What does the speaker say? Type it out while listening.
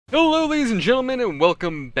Hello ladies and gentlemen, and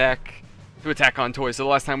welcome back to Attack on Toys. So the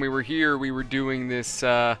last time we were here, we were doing this,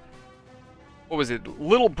 what was it?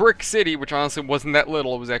 Little Brick City, which honestly wasn't that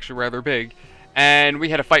little, it was actually rather big. And we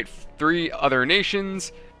had to fight 3 other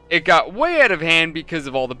nations. It got way out of hand because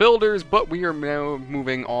of all the builders, but we are now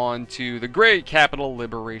moving on to the Great Capital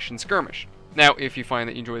Liberation Skirmish. Now, if you find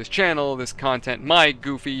that you enjoy this channel, this content, my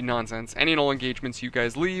goofy nonsense, any and all engagements you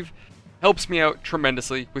guys leave, helps me out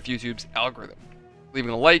tremendously with YouTube's algorithm.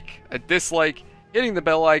 Leaving a like, a dislike, hitting the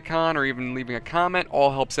bell icon, or even leaving a comment all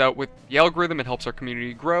helps out with the algorithm. It helps our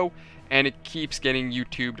community grow, and it keeps getting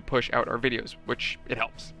YouTube to push out our videos, which it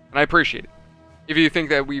helps. And I appreciate it. If you think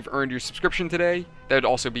that we've earned your subscription today, that would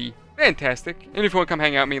also be fantastic. And if you want to come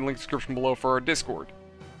hang out with me, link description below for our Discord.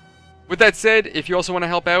 With that said, if you also want to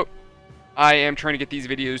help out, I am trying to get these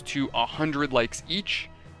videos to 100 likes each.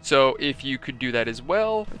 So if you could do that as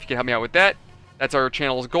well, if you can help me out with that, that's our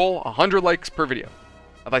channel's goal, 100 likes per video.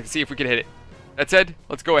 I'd like to see if we can hit it. That said,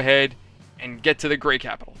 let's go ahead and get to the Great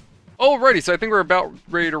Capital. Alrighty, so I think we're about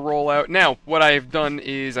ready to roll out. Now, what I've done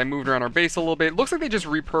is I moved around our base a little bit. It looks like they just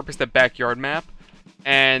repurposed the backyard map.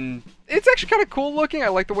 And it's actually kind of cool looking. I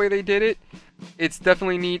like the way they did it. It's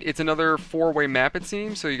definitely neat. It's another 4-way map, it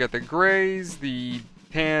seems. So you got the grays, the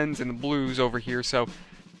tans, and the blues over here. So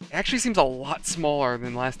it actually seems a lot smaller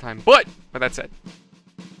than last time. But with that said,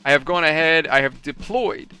 I have gone ahead, I have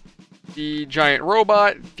deployed the giant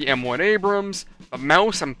robot, the M1 Abrams, a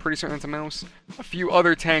mouse, I'm pretty certain it's a mouse, a few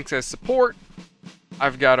other tanks as support.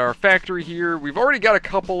 I've got our factory here. We've already got a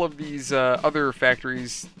couple of these other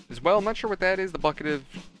factories as well. I'm not sure what that is, the bucket of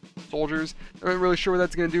soldiers. I'm not really sure what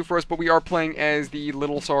that's going to do for us, but we are playing as the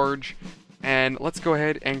little Sarge. And let's go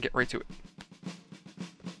ahead and get right to it.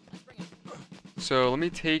 So let me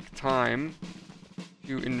take time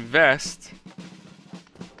to invest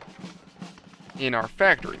in our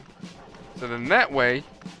factory. So then that way,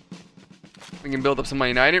 we can build up some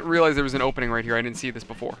money. Now, I didn't realize there was an opening right here. I didn't see this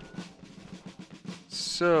before.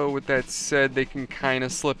 So, with that said, they can kind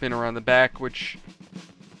of slip in around the back, which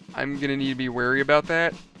I'm going to need to be wary about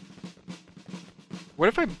that. What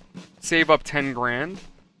if I save up 10 grand?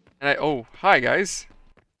 And oh, hi, guys.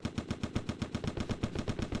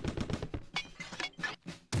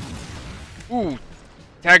 Ooh,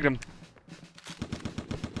 tagged him.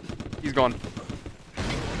 He's gone.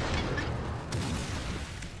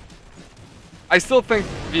 I still think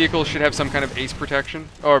vehicles should have some kind of ace protection,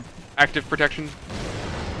 or active protection.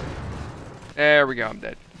 There we go, I'm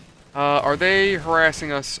dead. Are they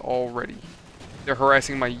harassing us already? They're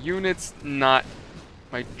harassing my units, not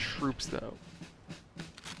my troops, though.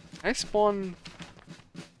 Can I spawn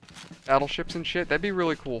battleships and shit? That'd be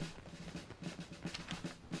really cool.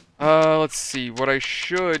 Let's see, what I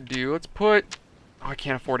should do, let's put... Oh, I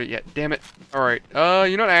can't afford it yet. Damn it. Alright.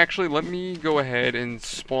 You know what? Actually, let me go ahead and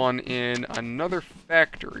spawn in another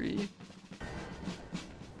factory.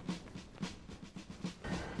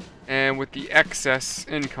 And with the excess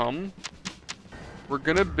income, we're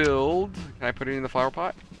gonna build... Can I put it in the flower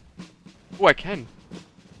pot? Oh, I can.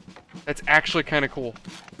 That's actually kind of cool.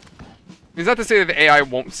 It's not to say that the AI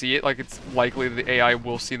won't see it. Like, it's likely that the AI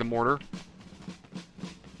will see the mortar.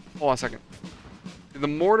 Hold on a second. Did the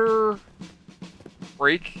mortar...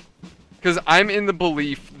 break? Because I'm in the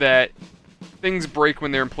belief that things break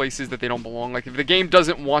when they're in places that they don't belong. Like, if the game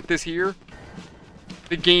doesn't want this here,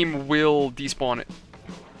 the game will despawn it.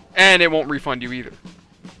 And it won't refund you either.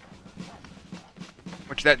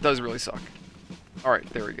 Which, that does really suck. Alright,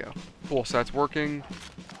 there we go. Cool, so that's working.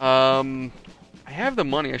 I have the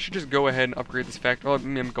money. I should just go ahead and upgrade this factory. Oh,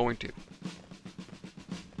 I'm going to.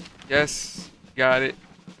 Yes, got it.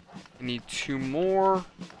 I need 2 more.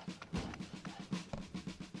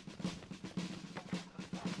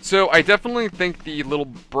 So, I definitely think the little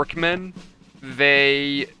brickmen,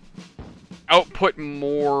 they output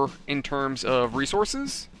more in terms of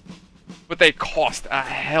resources, but they cost a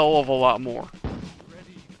hell of a lot more.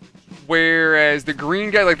 Whereas the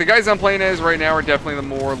green guy, like the guys I'm playing as right now are definitely the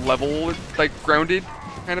more level, like grounded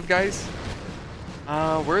kind of guys.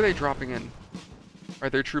 Where are they dropping in?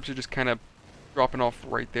 Alright, their troops are just kind of dropping off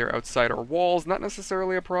right there outside our walls. Not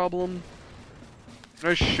necessarily a problem. What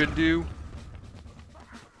I should do...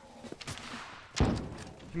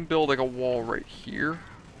 I can build like a wall right here.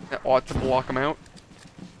 That ought to block them out.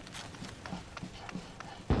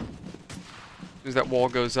 As soon as that wall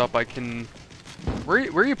goes up, I can... Where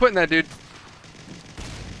are you putting that, dude?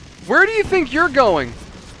 Where do you think you're going?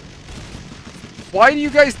 Why do you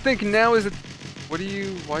guys think now is it... What do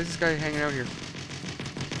you... Why is this guy hanging out here?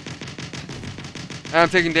 I'm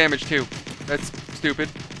taking damage too. That's stupid.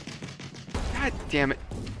 God damn it.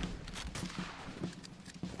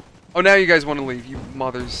 Oh, now you guys want to leave, you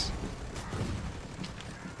mothers.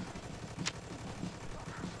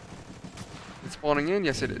 It's spawning in?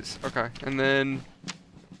 Yes, it is. Okay, and then...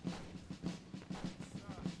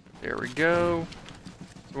 There we go.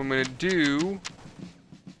 So what I'm going to do...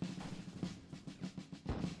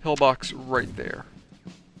 Pillbox right there.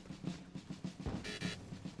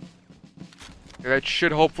 Okay, that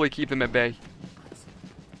should hopefully keep them at bay.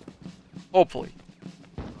 Hopefully.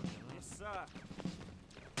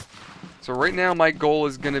 So right now my goal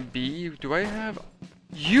is gonna be... Do I have...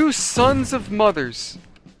 You sons of mothers!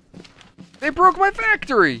 They broke my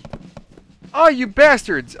factory! Oh, you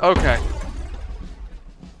bastards! Okay.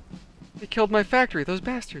 They killed my factory, those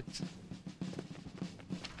bastards.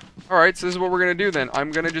 Alright, so this is what we're gonna do then.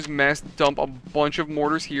 I'm gonna just mass dump a bunch of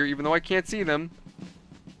mortars here, even though I can't see them.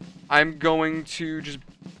 I'm going to just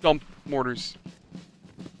dump mortars.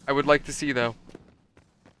 I would like to see, though.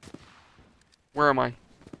 Where am I?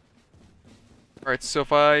 Alright, so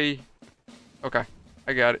if I... Okay,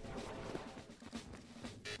 I got it.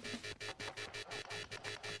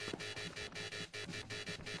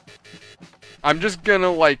 I'm just gonna,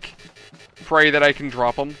 like, pray that I can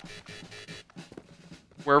drop them.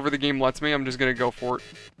 Wherever the game lets me, I'm just gonna go for it.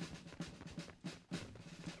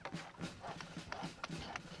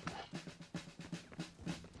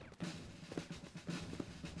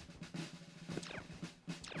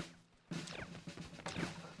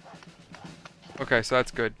 Okay, so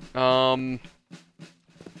that's good. Yeah,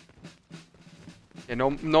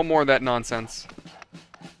 no more of that nonsense.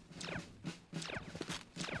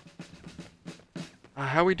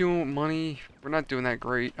 How we doing with money? We're not doing that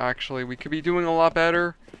great, actually. We could be doing a lot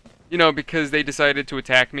better. You know, because they decided to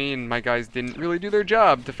attack me, and my guys didn't really do their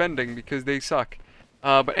job defending because they suck.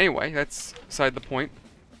 But anyway, that's beside the point.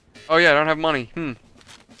 Oh yeah, I don't have money.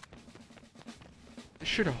 This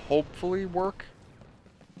should hopefully work.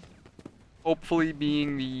 Hopefully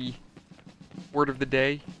being the word of the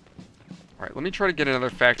day. Alright, let me try to get another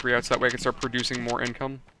factory out so that way I can start producing more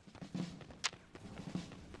income.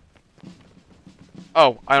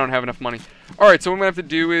 Oh, I don't have enough money. Alright, so what I'm going to have to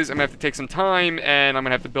do is I'm going to have to take some time and I'm going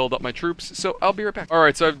to have to build up my troops. So I'll be right back.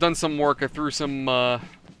 Alright, so I've done some work. I threw some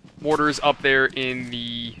mortars up there in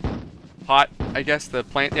the pot, I guess, the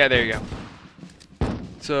plant. Yeah, there you go.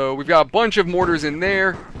 So we've got a bunch of mortars in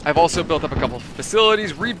there. I've also built up a couple of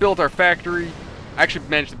facilities, rebuilt our factory. I actually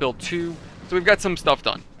managed to build 2. So we've got some stuff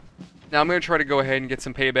done. Now I'm going to try to go ahead and get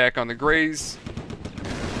some payback on the Greys.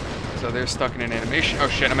 So they're stuck in an animation. Oh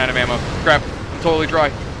shit, I'm out of ammo. Crap, I'm totally dry.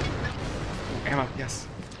 Ooh, ammo, yes.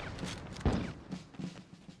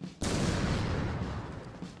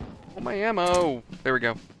 Oh, my ammo. There we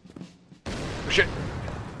go. Oh shit.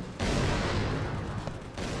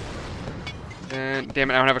 And damn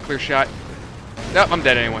it, I don't have a clear shot. Nope, I'm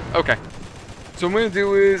dead anyway. Okay. So what I'm going to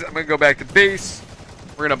do is I'm going to go back to base.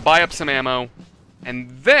 We're going to buy up some ammo. And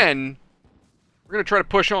then we're going to try to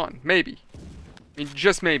push on. Maybe. I mean,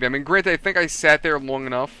 just maybe. I mean, granted, I think I sat there long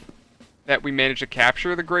enough that we managed to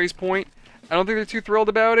capture the Grays Point. I don't think they're too thrilled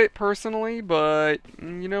about it, personally, but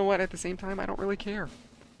you know what? At the same time, I don't really care.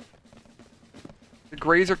 The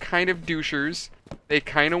Grays are kind of douchers. They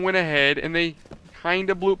kind of went ahead, and they kind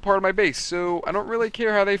of blew up part of my base, so I don't really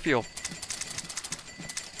care how they feel.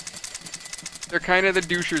 They're kind of the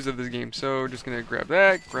douchers of this game, so just going to grab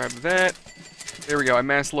that, grab that. There we go. I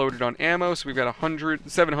mass loaded on ammo, so we've got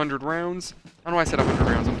 700 rounds. I don't know why I said 100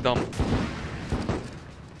 rounds. I'm dumb.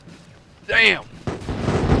 Damn!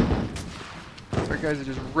 Our guys are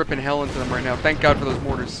just ripping hell into them right now. Thank God for those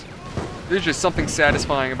mortars. There's just something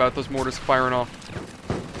satisfying about those mortars firing off.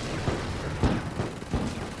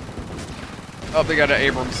 Oh, they got an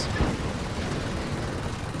Abrams.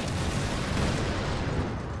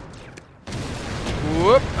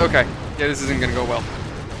 Whoop. Okay. Yeah, this isn't gonna go well.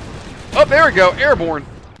 Oh, there we go. Airborne.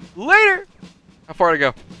 Later! How far to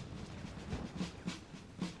go?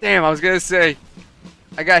 Damn, I was gonna say,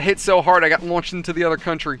 I got hit so hard I got launched into the other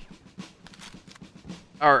country.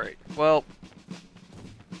 Alright, well,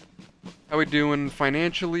 how we doing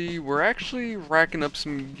financially? We're actually racking up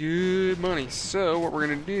some good money. So what we're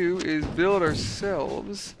gonna do is build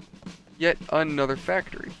ourselves yet another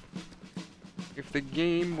factory. If the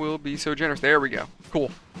game will be so generous. There we go. Cool.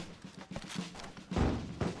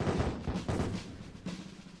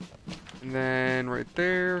 And then right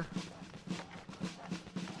there.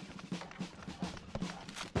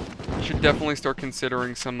 Should definitely start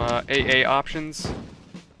considering some AA options.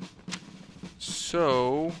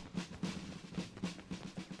 So,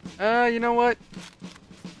 you know what?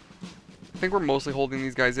 I think we're mostly holding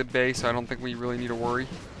these guys at bay, so I don't think we really need to worry.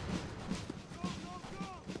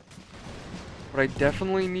 What I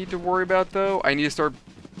definitely need to worry about, though, I need to start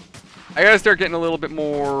I gotta start getting a little bit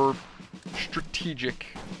more strategic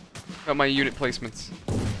about my unit placements.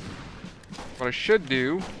 What I should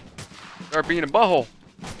do, start being a butthole.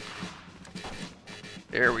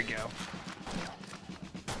 There we go.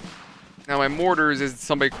 Now my mortars, as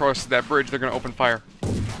somebody crosses that bridge, they're gonna open fire.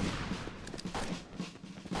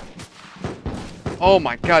 Oh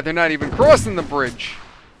my god, they're not even crossing the bridge.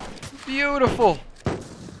 Beautiful.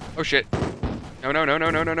 Oh shit. No, no, no, no,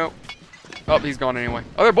 no, no, no. Oh, he's gone anyway.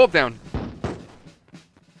 Oh, they're both down.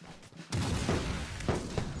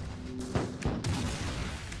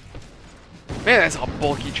 Man, that's a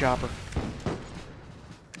bulky chopper.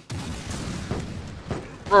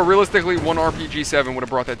 Bro, realistically, one RPG-7 would have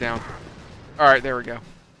brought that down. Alright, there we go.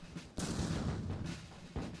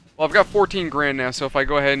 Well, I've got 14 grand now, so if I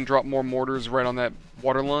go ahead and drop more mortars right on that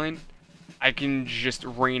water line, I can just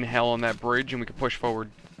rain hell on that bridge and we can push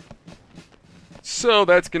forward. So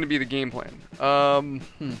that's going to be the game plan.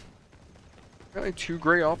 Really 2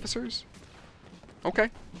 gray officers?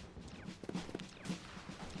 Okay.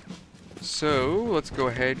 So, let's go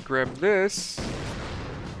ahead, grab this.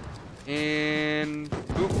 And...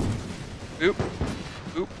 Oop. Oop.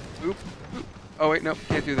 Oop. Oop. Oop. Oh, wait, no,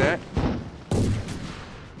 can't do that.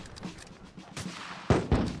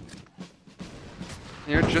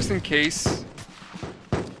 You know, just in case.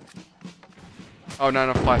 Oh, not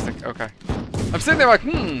enough plastic. Okay. I'm sitting there like,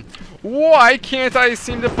 why can't I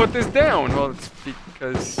seem to put this down? Well, it's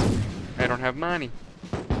because I don't have money.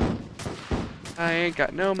 I ain't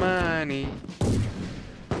got no money.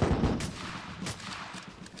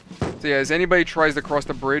 So yeah, as anybody tries to cross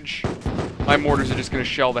the bridge, my mortars are just going to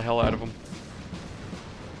shell the hell out of them.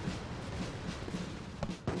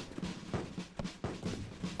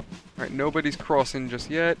 Alright, nobody's crossing just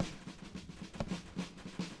yet.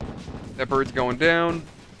 That bird's going down.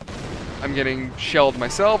 I'm getting shelled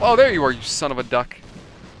myself. Oh, there you are, you son of a duck.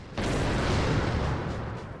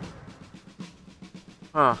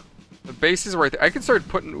 Huh. The base is right there. I can start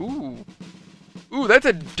putting... Ooh. Ooh, that's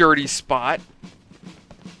a dirty spot.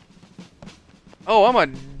 Oh, I'm a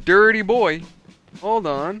dirty boy. Hold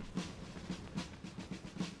on.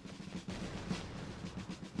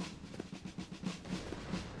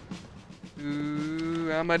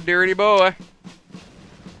 Ooh, I'm a dirty boy.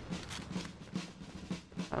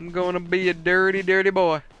 I'm gonna be a dirty, dirty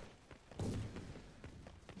boy.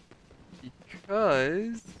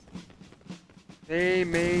 Because they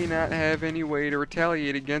may not have any way to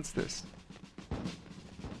retaliate against this.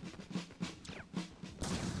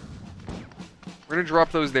 We're gonna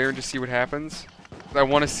drop those there and just see what happens. I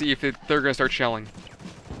want to see if they're gonna start shelling.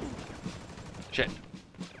 Shit.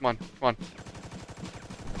 Come on, come on.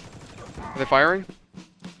 Are they firing?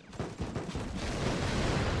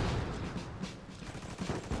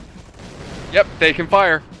 Yep, they can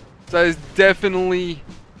fire. So that is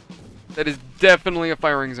definitely a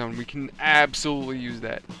firing zone. We can absolutely use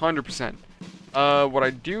that. 100%. What I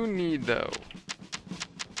do need though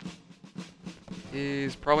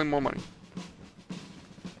is probably more money.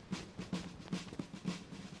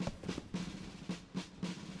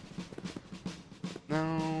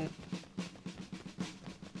 No.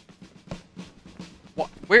 What?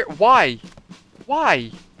 Where? Why?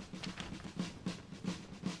 Why?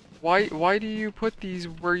 Why do you put these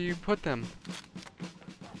where you put them?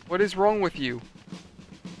 What is wrong with you?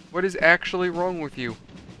 What is actually wrong with you?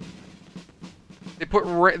 They put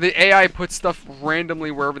the AI puts stuff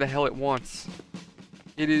randomly wherever the hell it wants.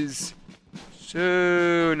 It is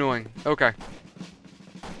so annoying. Okay.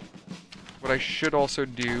 What I should also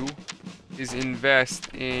do is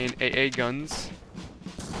invest in AA guns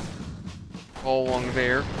all along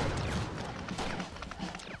there,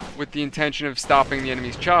 with the intention of stopping the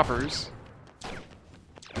enemy's choppers.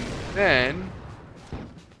 And then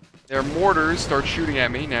their mortars start shooting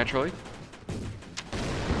at me naturally.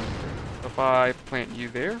 If I plant you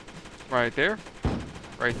there, right there,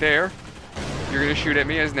 right there, you're gonna shoot at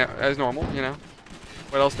me as normal, you know.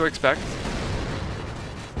 What else do I expect?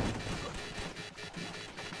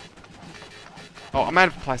 Oh, I'm out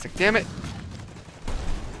of plastic, damn it!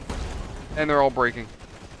 And they're all breaking.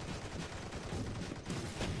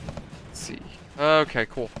 Let's see. Okay,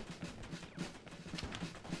 cool.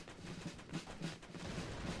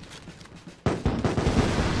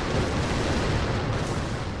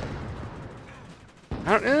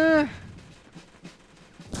 I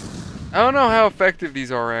don't know how effective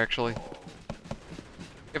these are, actually.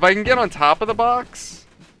 If I can get on top of the box,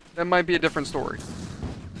 that might be a different story.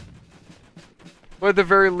 But at the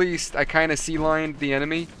very least, I kind of sea-lined the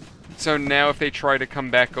enemy. So now if they try to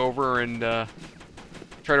come back over and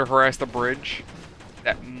try to harass the bridge,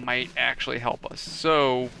 that might actually help us.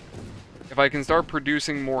 So, if I can start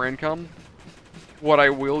producing more income, what I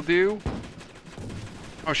will do...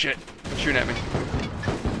 Oh shit, it's shooting at me.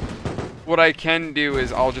 What I can do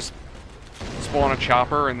is I'll just spawn a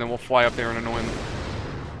chopper and then we'll fly up there and annoy them.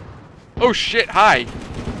 Oh shit, hi!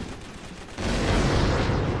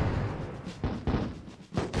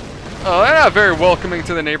 Oh, they're not very welcoming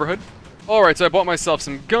to the neighborhood. Alright, so I bought myself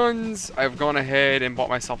some guns. I've gone ahead and bought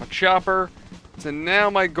myself a chopper. So now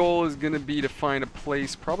my goal is going to be to find a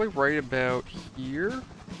place probably right about here.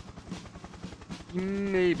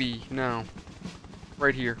 Maybe. No.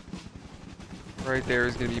 Right here. Right there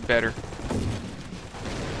is going to be better.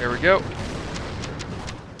 There we go.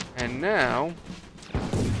 And now...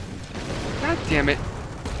 God damn it.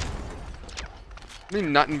 Let me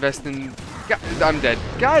not invest in... God, I'm dead.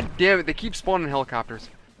 God damn it, they keep spawning helicopters.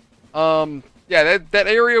 Yeah, that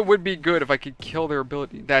area would be good if I could kill their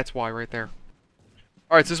ability. That's why, right there.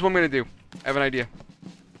 Alright, so this is what I'm going to do. I have an idea.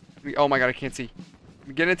 Oh my god, I can't see.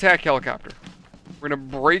 We get an attack helicopter. We're going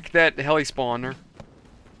to break that heli spawner.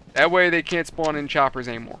 That way they can't spawn in choppers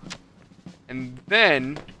anymore. And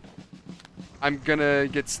then... I'm going to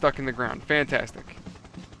get stuck in the ground. Fantastic.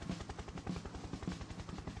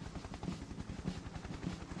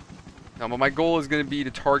 Now, my goal is going to be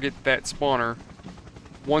to target that spawner.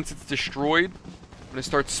 Once it's destroyed, I'm going to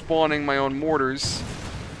start spawning my own mortars.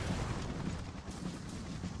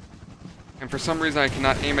 And for some reason, I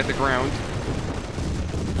cannot aim at the ground.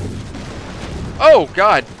 Oh,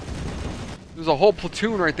 God! There's a whole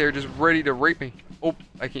platoon right there just ready to rape me. Oh,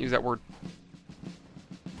 I can't use that word.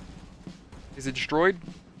 Is it destroyed?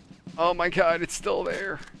 Oh my god, it's still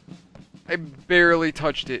there. I barely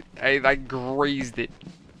touched it. I grazed it.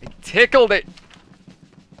 I tickled it!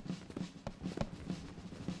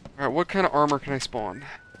 Alright, what kind of armor can I spawn?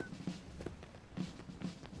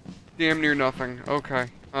 Damn near nothing. Okay.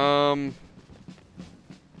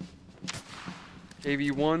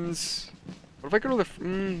 AV1s. What if I go to the...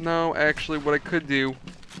 no, actually, what I could do...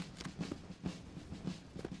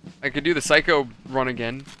 I could do the Psycho run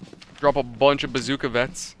again. Drop a bunch of bazooka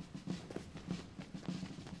vets.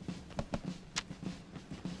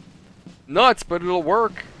 Nuts, but it'll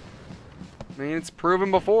work. I mean, it's proven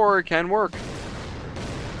before it can work.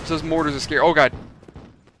 It says mortars are scary. Oh god.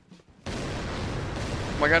 Oh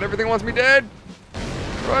my god, everything wants me dead.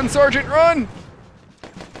 Run, Sergeant, run!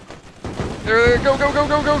 There, go, go, go,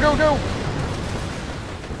 go, go, go, go!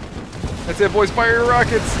 That's it, boys, fire your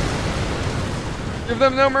rockets! Give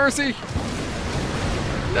them no mercy!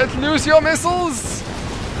 Let loose your missiles!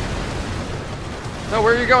 No,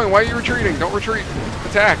 where are you going? Why are you retreating? Don't retreat.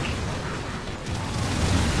 Attack.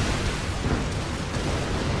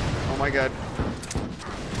 Oh my god.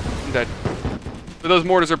 I'm dead. But those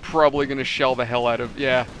mortars are probably going to shell the hell out of...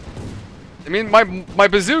 Yeah. I mean, my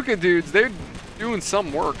bazooka dudes, they're doing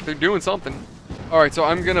some work. They're doing something. Alright, so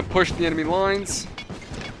I'm going to push the enemy lines.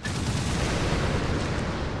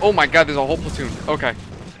 Oh my god, there's a whole platoon. Okay.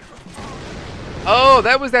 Oh,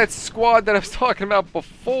 that was that squad that I was talking about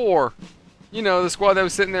before. You know, the squad that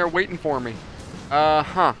was sitting there waiting for me.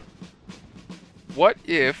 Huh. What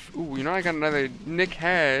if... Ooh, you know, I got another... Nick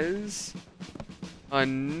has...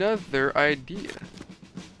 another idea.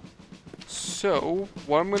 So,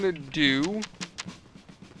 what I'm going to do...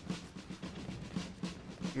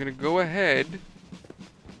 I'm going to go ahead...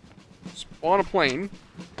 spawn a plane...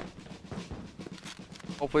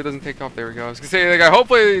 Hopefully it doesn't take off. There we go. I was gonna say, like,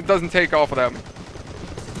 hopefully it doesn't take off without me.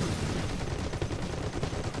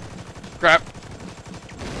 Crap.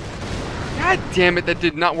 God damn it, that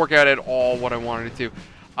did not work out at all what I wanted it to.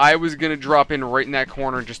 I was gonna drop in right in that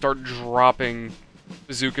corner and just start dropping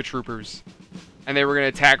bazooka troopers. And they were gonna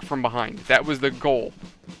attack from behind. That was the goal.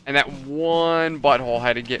 And that one butthole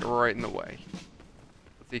had to get right in the way.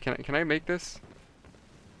 Let's see, can I make this?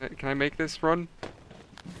 Can I make this run?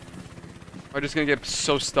 I'm just gonna get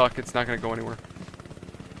so stuck it's not gonna go anywhere.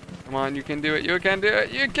 Come on, you can do it, you can do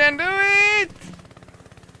it, you can do it!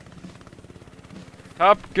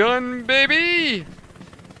 Top Gun, baby!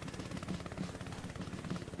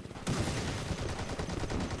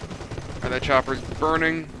 Alright, that chopper's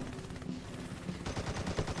burning.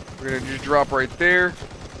 We're gonna just drop right there.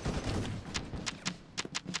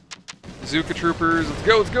 Bazooka troopers, let's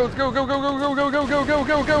go, let's go, let's go, go, go, go, go, go, go, go,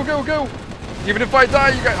 go, go, go, go! Even if I die,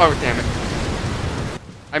 you guys... Oh, damn it.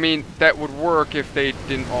 I mean, that would work if they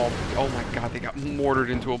didn't all... Oh my god, they got mortared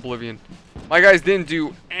into oblivion. My guys didn't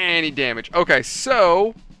do any damage. Okay,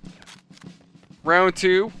 so... Round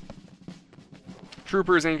 2.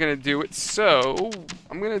 Troopers ain't gonna do it, so...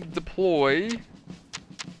 I'm gonna deploy...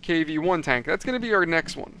 KV-1 tank. That's gonna be our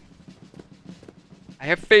next one. I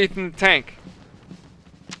have faith in the tank.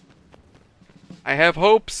 I have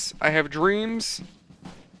hopes, I have dreams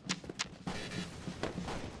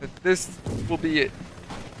that this will be it.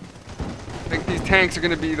 I think these tanks are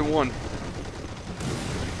gonna be the one.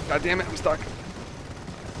 God damn it, I'm stuck.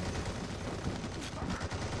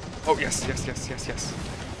 Oh, yes, yes, yes, yes, yes.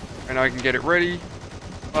 And now I can get it ready.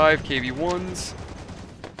 5 KV-1s.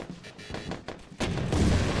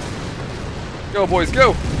 Go, boys,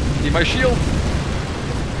 go! Need my shield.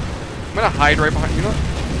 I'm gonna hide right behind, you know?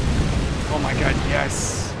 Oh my god,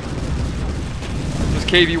 yes. Those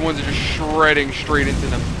KV-1s are just shredding straight into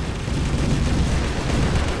them.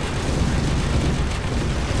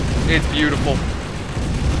 It's beautiful.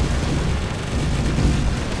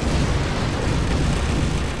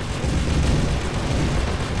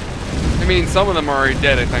 I mean, some of them are already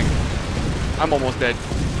dead, I think. I'm almost dead.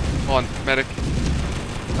 Hold on, medic.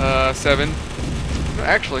 7. No,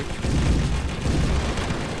 actually.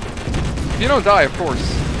 If you don't die, of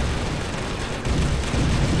course.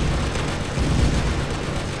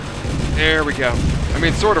 There we go. I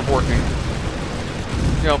mean, it's sort of working.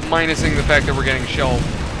 You know, minusing the fact that we're getting shelled.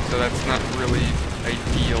 So that's not really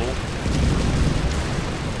ideal.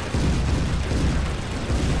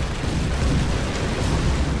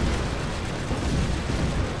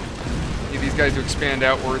 Need these guys to expand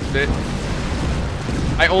outwards a bit.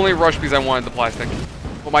 I only rushed because I wanted the plastic.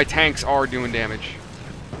 But my tanks are doing damage.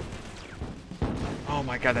 Oh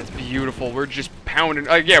my god, that's beautiful. We're just pounding.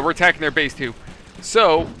 Yeah, we're attacking their base too.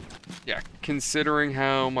 So, yeah, considering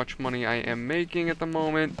how much money I am making at the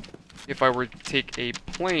moment, if I were to take a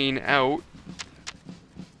plane out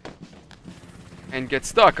and get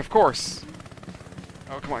stuck, of course.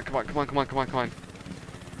 Oh, come on, come on, come on, come on, come on, come on.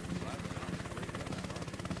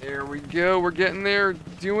 There we go. We're getting there,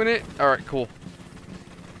 doing it. All right, cool.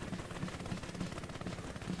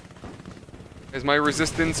 Has my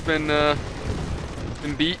resistance been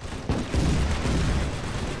beat?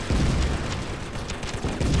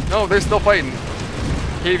 No, they're still fighting.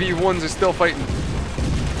 KV-1s are still fighting.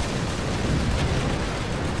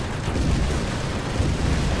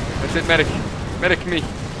 That's it, medic. Medic me.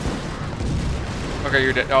 Okay,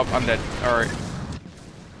 you're dead. Oh, I'm dead. Alright.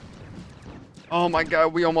 Oh my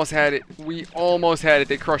god, we almost had it. We almost had it.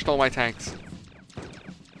 They crushed all my tanks.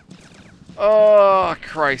 Oh,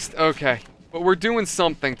 Christ. Okay. But we're doing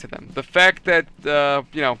something to them. The fact that,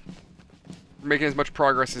 you know, we're making as much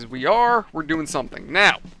progress as we are, we're doing something.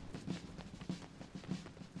 Now,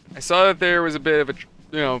 I saw that there was a bit of a,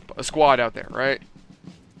 you know, a squad out there, right?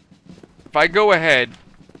 If I go ahead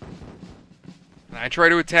and I try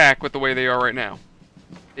to attack with the way they are right now,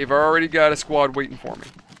 they've already got a squad waiting for me.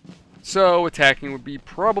 So, attacking would be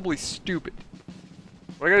probably stupid.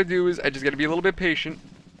 What I gotta do is, I just gotta be a little bit patient.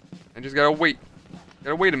 I just gotta wait.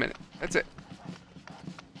 Gotta wait a minute. That's it.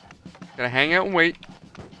 Gotta hang out and wait.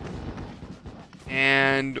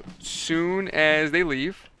 And soon as they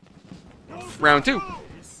leave, round 2.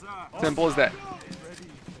 Simple as that.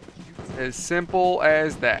 As simple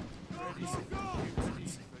as that.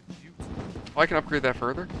 Oh, I can upgrade that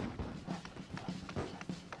further.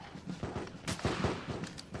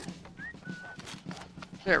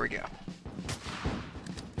 There we go.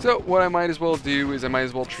 So, what I might as well do is I might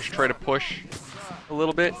as well just try to push a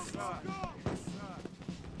little bit.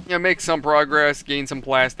 You know, make some progress, gain some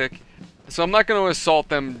plastic. So I'm not going to assault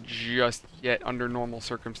them just yet under normal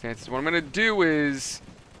circumstances. What I'm going to do is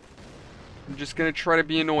I'm just going to try to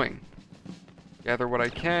be annoying. Gather what I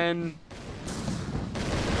can.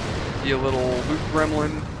 Be a little loot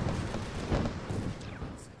gremlin.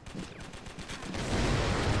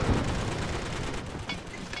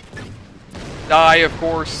 Die, of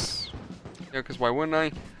course. Yeah, because why wouldn't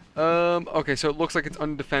I? Okay, so it looks like it's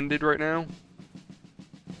undefended right now.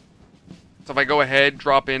 So if I go ahead,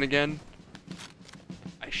 drop in again,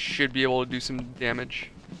 I should be able to do some damage.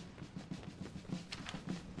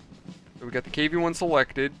 So we got the KV-1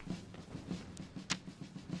 selected.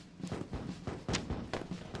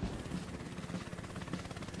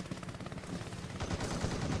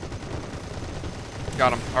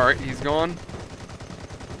 Got him. Alright, he's gone.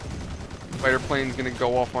 Fighter plane's gonna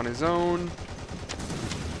go off on his own.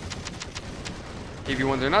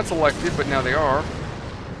 KV-1s are not selected, but now they are.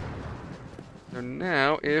 So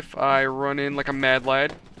now, if I run in like a mad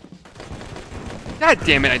lad... God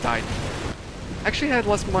damn it, I died. Actually, I had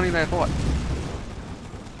less money than I thought.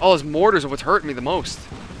 All those mortars are what's hurting me the most.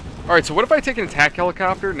 Alright, so what if I take an attack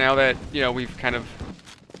helicopter now that, you know, we've kind of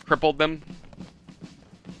crippled them?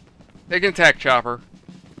 Take an attack chopper.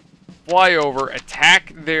 Fly over,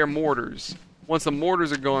 attack their mortars. Once the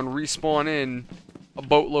mortars are gone, respawn in a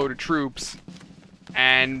boatload of troops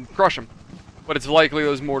and crush them. But it's likely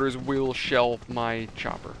those mortars will shell my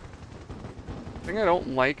chopper. The thing I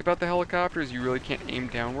don't like about the helicopter is you really can't aim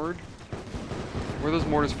downward. Where are those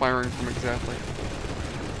mortars firing from exactly?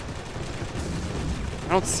 I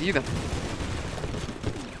don't see them.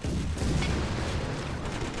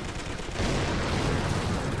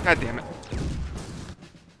 God damn it.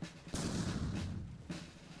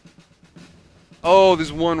 Oh,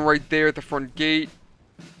 there's one right there at the front gate.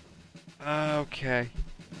 Okay.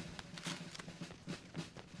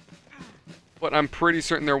 But I'm pretty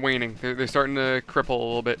certain they're waning. They're starting to cripple a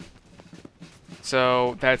little bit.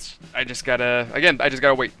 So that's, I just gotta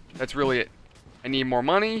wait. That's really it. I need more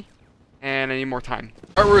money, and I need more time.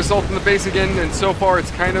 Alright, we're assaulting the base again, and so far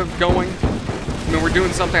it's kind of going. I mean, we're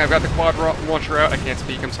doing something. I've got the quad launcher out. I can't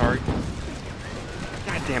speak, I'm sorry.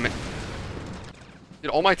 God damn it.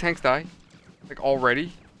 Did all my tanks die? Like,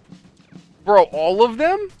 already? Bro, all of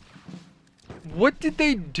them? What did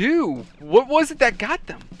they do? What was it that got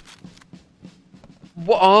them?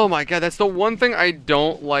 Oh my god, that's the one thing I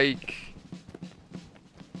don't like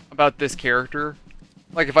about this character.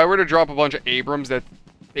 Like, if I were to drop a bunch of Abrams, that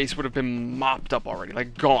base would have been mopped up already.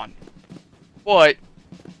 Like, gone. But,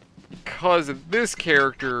 because of this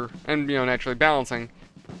character, and, you know, naturally balancing,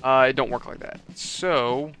 it don't work like that.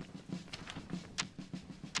 So,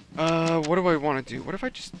 what do I want to do? What if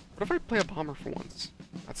I play a bomber for once?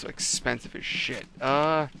 That's so expensive as shit.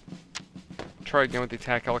 Try again with the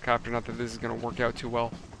attack helicopter, not that this is going to work out too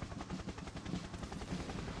well.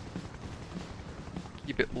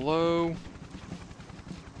 Keep it low.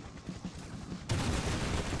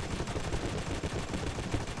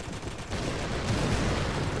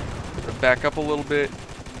 Back up a little bit.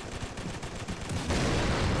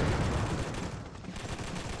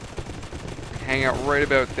 Hang out right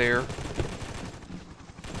about there.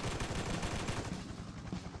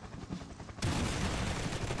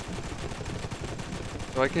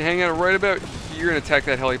 So I can hang out right about here and attack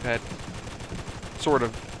that helipad. Sort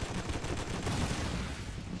of.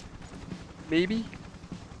 Maybe?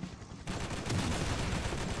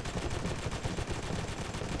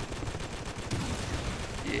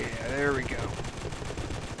 Yeah, there we go.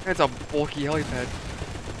 That's a bulky helipad.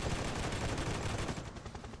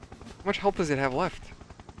 How much health does it have left?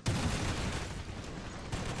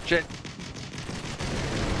 Shit.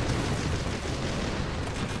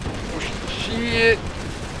 Oh, shit.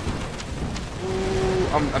 Ooh,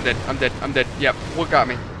 I'm dead. I'm dead. Yep. What got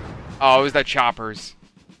me? Oh, it was that choppers.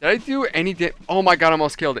 Did I do any Oh my god, I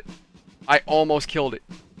almost killed it. I almost killed it.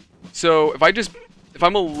 So, if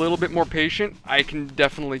I'm a little bit more patient, I can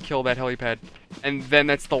definitely kill that helipad. And then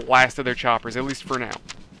that's the last of their choppers, at least for now.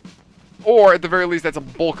 Or, at the very least, that's a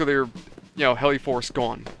bulk of their, you know, heli force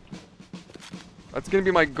gone. That's gonna be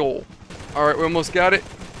my goal. Alright, we almost got it.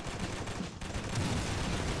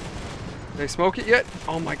 Did I smoke it yet?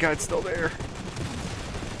 Oh my god, it's still there.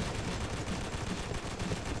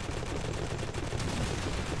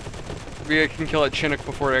 Maybe I can kill that Chinook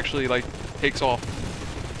before it actually, like, takes off.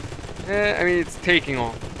 I mean, it's taking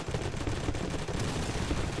off.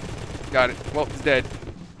 Got it. Well, it's dead.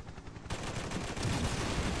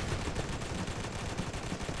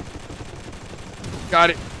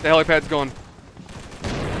 Got it. The helipad's gone.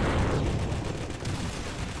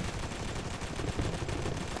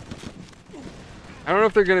 I don't know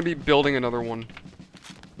if they're going to be building another one.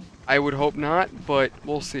 I would hope not, but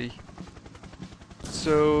we'll see.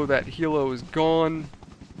 So, that helo is gone.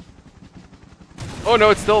 Oh no,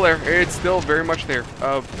 it's still there. It's still very much there.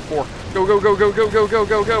 4. Go, go, go, go, go, go, go,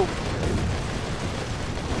 go, go.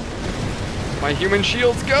 My human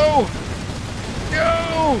shields, go!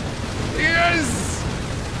 Go! Yes!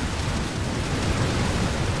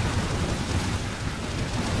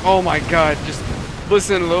 Oh my god, just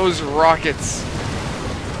listen to those rockets.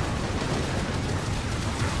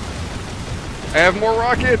 I have more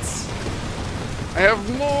rockets! I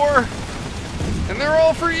have more! And they're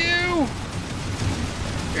all for you!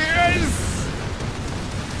 Yes!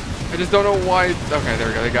 I just don't know why. Okay, there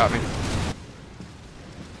we go. They got me.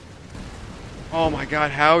 Oh my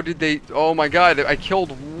god, how did they... Oh my god, I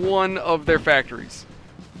killed one of their factories.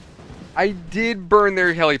 I did burn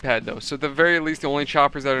their helipad, though. So at the very least, the only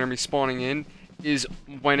choppers that are going to be spawning in is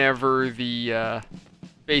whenever the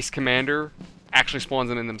base commander actually spawns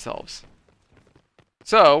them in themselves.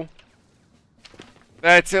 So...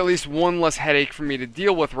 that's at least one less headache for me to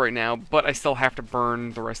deal with right now, but I still have to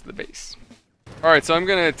burn the rest of the base. Alright, so I'm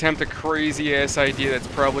going to attempt a crazy-ass idea that's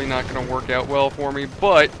probably not going to work out well for me,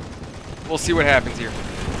 but we'll see what happens here.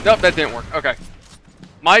 Nope, that didn't work. Okay.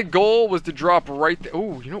 My goal was to drop right there.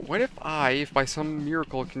 Ooh, you know, what if by some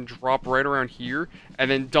miracle, can drop right around here and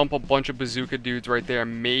then dump a bunch of bazooka dudes right there?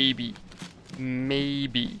 Maybe.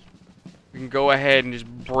 Maybe. We can go ahead and just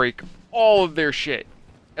break all of their shit.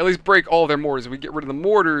 At least break all of their mortars. If we get rid of the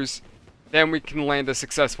mortars, then we can land a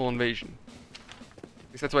successful invasion.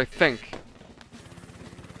 At least that's what I think.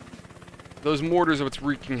 Those mortars are what's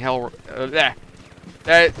wreaking hell.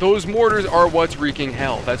 Those mortars are what's wreaking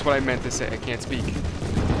hell. That's what I meant to say. I can't speak.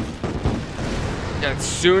 Yeah, as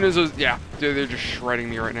soon as those... Yeah, dude, they're just shredding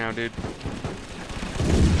me right now, dude.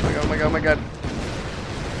 Oh my god, oh my god, oh my god.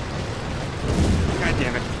 God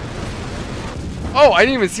damn it. Oh, I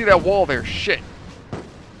didn't even see that wall there. Shit.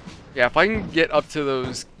 Yeah, if I can get up to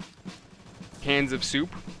those cans of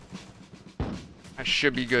soup, I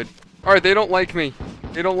should be good. Alright, they don't like me.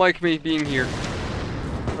 They don't like me being here.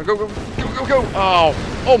 Go, go, go, go, go!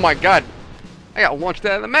 Oh! Oh my god! I got launched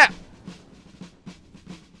out of the map!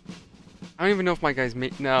 I don't even know if my guys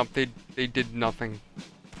made... No, they did nothing.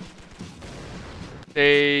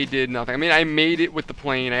 They did nothing. I mean, I made it with the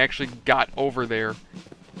plane. I actually got over there.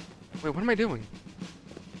 Wait, what am I doing?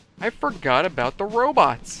 I forgot about the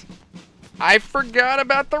robots. I forgot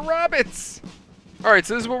about the robots! Alright,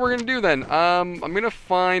 so this is what we're going to do then. I'm going to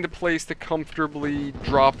find a place to comfortably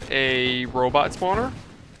drop a robot spawner.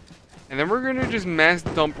 And then we're going to just mass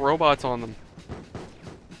dump robots on them.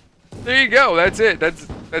 There you go, that's it. That's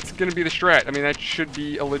going to be the strat. I mean, that should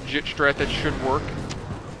be a legit strat that should work.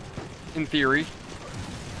 In theory.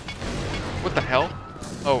 What the hell?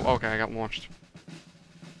 Oh, okay, I got launched.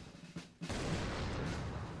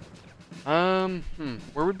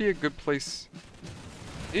 Where would be a good place?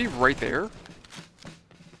 Maybe right there?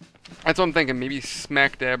 That's what I'm thinking, maybe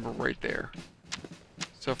smack dab right there.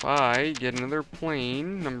 So if I get another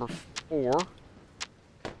plane, number 4. Come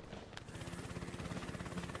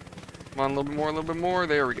on, a little bit more,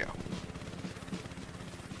 there we go.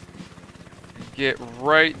 Get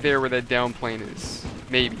right there where that down plane is.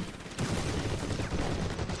 Maybe.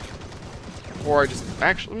 Or I just,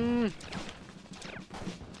 actually,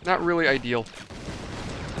 not really ideal.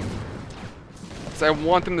 So I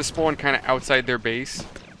want them to spawn kind of outside their base.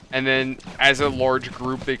 And then, as a large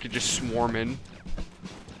group, they could just swarm in.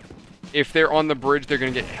 If they're on the bridge, they're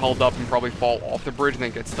going to get held up and probably fall off the bridge and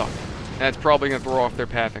then get stuck. And that's probably going to throw off their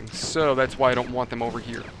pathing. So that's why I don't want them over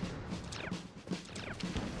here.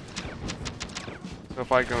 So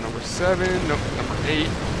if I go number 7, nope, number 8.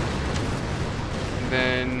 And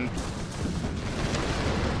then...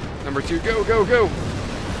 number 2, go, go, go!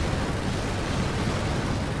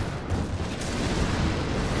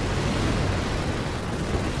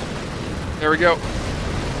 There we go.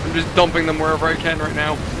 I'm just dumping them wherever I can right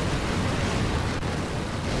now.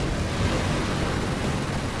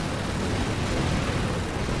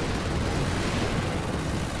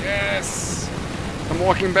 Yes! I'm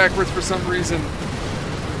walking backwards for some reason.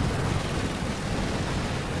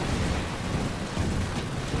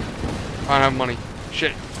 I don't have money.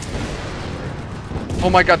 Shit. Oh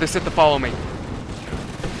my god, they set to follow me.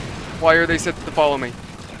 Why are they set to follow me?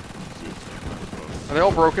 Are they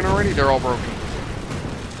all broken already? They're all broken.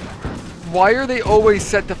 Why are they always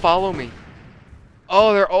set to follow me?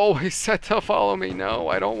 Oh, they're always set to follow me. No,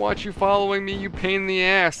 I don't want you following me, you pain in the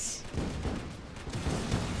ass.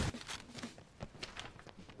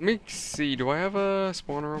 Let me see. Do I have a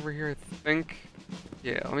spawner over here? I think.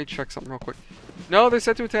 Yeah, let me check something real quick. No, they're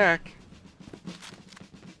set to attack.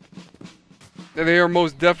 They are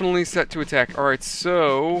most definitely set to attack. Alright,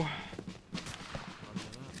 so...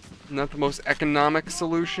 not the most economic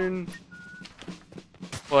solution,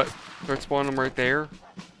 but start spawning them right there.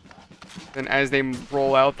 Then as they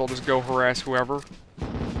roll out, they'll just go harass whoever.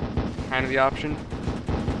 Kind of the option.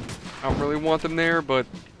 I don't really want them there, but,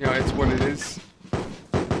 you know, it's what it is.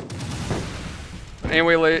 But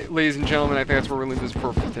anyway, ladies and gentlemen, I think that's where we're leaving this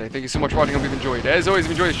for today. Thank you so much for watching. I hope you've enjoyed. As always,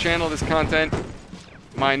 if you enjoy this channel, this content,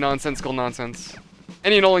 my nonsensical nonsense,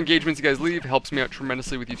 any and all engagements you guys leave helps me out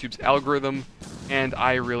tremendously with YouTube's algorithm, and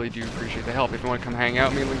I really do appreciate the help. If you want to come hang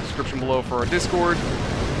out with me, link in the description below for our Discord,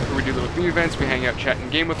 where we do little community events, we hang out, chat,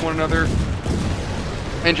 and game with one another.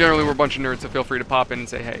 And generally, we're a bunch of nerds, so feel free to pop in and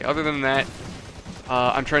say hey. Other than that,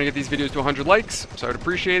 I'm trying to get these videos to 100 likes, so I'd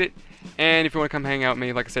appreciate it. And if you want to come hang out with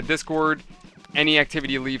me, like I said, Discord, any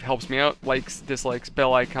activity you leave helps me out. Likes, dislikes,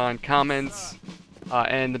 bell icon, comments,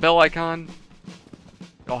 and the bell icon.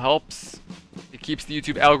 It all helps. It keeps the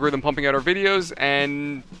YouTube algorithm pumping out our videos,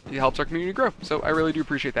 and it helps our community grow. So I really do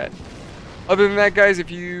appreciate that. Other than that, guys, if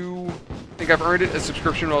you think I've earned it, a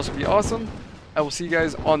subscription would also be awesome. I will see you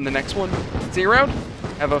guys on the next one. See you around.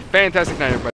 Have a fantastic night, everybody.